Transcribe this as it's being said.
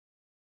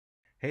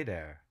Hey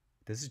there,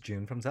 this is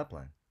June from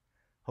Zeplin.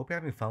 Hope you're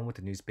having fun with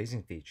the new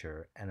spacing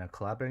feature and are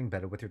collaborating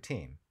better with your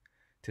team.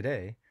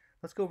 Today,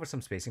 let's go over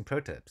some spacing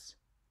pro tips.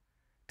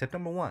 Tip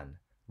number 1,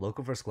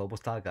 local versus global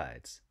style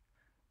guides.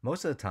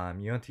 Most of the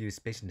time, you want to use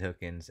spacing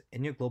tokens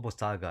in your global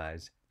style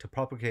guides to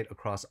propagate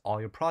across all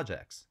your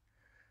projects.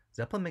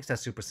 Zeplin makes that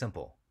super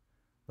simple.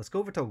 Let's go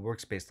over to a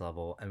workspace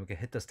level and we can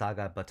hit the style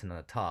guide button on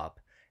the top,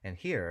 and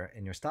here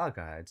in your style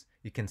guides,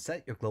 you can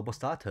set your global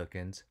style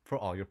tokens for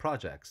all your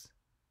projects.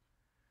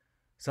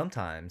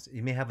 Sometimes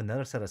you may have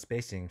another set of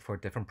spacing for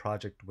a different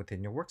project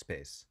within your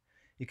workspace.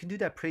 You can do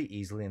that pretty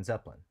easily in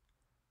Zeplin.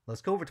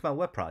 Let's go over to my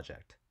web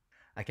project.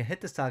 I can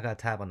hit the Style Guide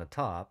tab on the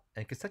top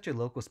and you can set your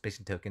local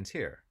spacing tokens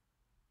here.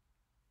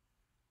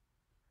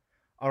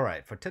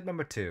 Alright, for tip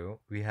number 2,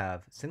 we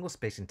have single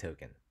spacing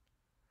token.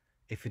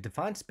 If you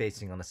define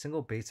spacing on a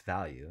single base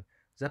value,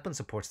 Zeplin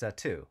supports that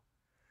too.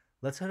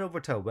 Let's head over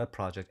to our web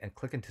project and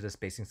click into the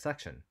spacing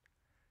section.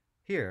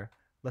 Here,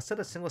 let's set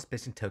a single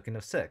spacing token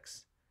of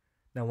 6.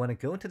 Now when I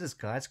go into this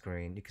guide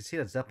screen, you can see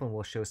that Zeplin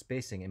will show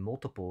spacing in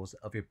multiples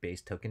of your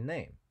base token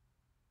name.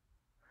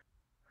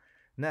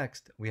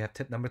 Next, we have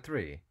tip number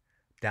 3,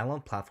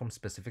 download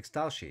platform-specific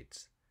style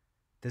sheets.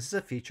 This is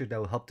a feature that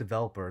will help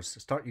developers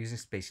start using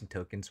spacing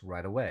tokens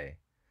right away.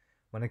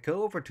 When I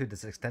go over to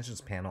this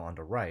extensions panel on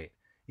the right,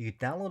 you can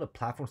download a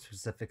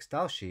platform-specific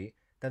style sheet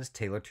that is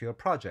tailored to your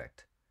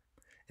project.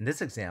 In this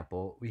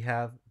example, we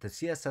have the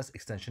CSS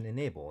extension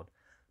enabled,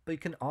 but you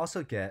can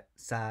also get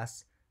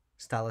Sass,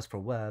 Stylus for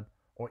web,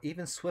 or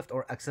even Swift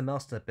or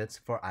XML snippets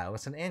for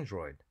iOS and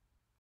Android.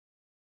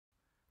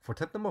 For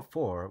tip number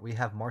 4, we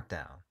have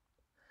Markdown.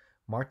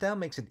 Markdown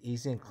makes it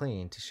easy and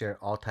clean to share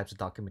all types of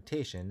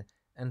documentation,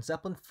 and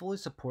Zeplin fully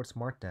supports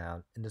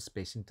Markdown in the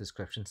spacing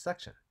description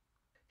section.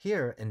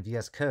 Here in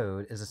VS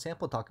Code is a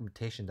sample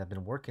documentation that I've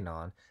been working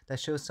on that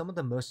shows some of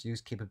the most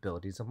used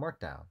capabilities of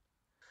Markdown.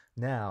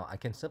 Now I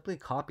can simply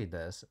copy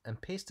this and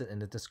paste it in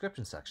the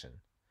description section.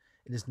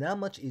 It is now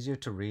much easier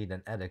to read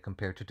and edit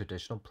compared to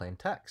traditional plain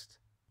text.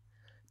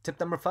 Tip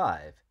number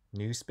 5,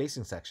 new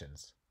spacing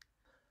sections.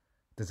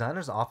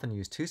 Designers often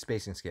use 2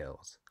 spacing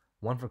scales,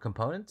 one for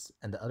components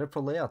and the other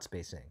for layout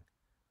spacing.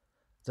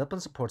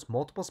 Zeplin supports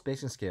multiple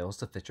spacing scales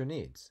to fit your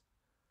needs.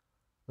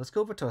 Let's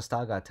go over to a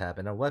Style Guide tab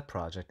in our web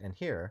project, and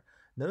here,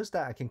 notice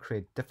that I can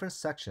create different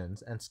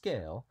sections and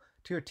scale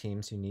to your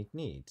team's unique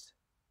needs.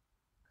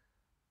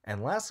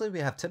 And lastly, we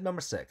have tip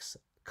number 6,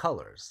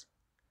 colors.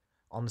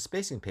 On the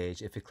spacing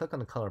page, if you click on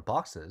the color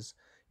boxes,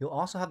 you'll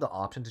also have the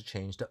option to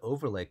change the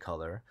overlay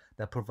color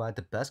that provide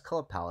the best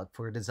color palette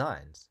for your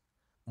designs.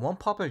 One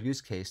popular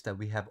use case that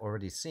we have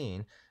already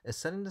seen is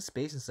setting the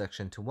spacing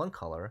section to one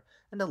color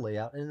and the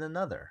layout in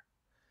another.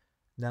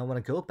 Now when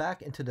I go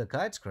back into the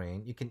guide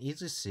screen, you can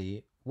easily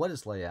see what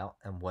is layout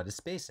and what is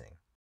spacing.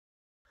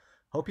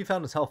 Hope you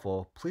found this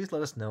helpful. Please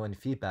let us know any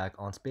feedback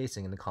on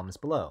spacing in the comments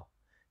below.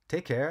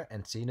 Take care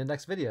and see you in the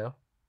next video.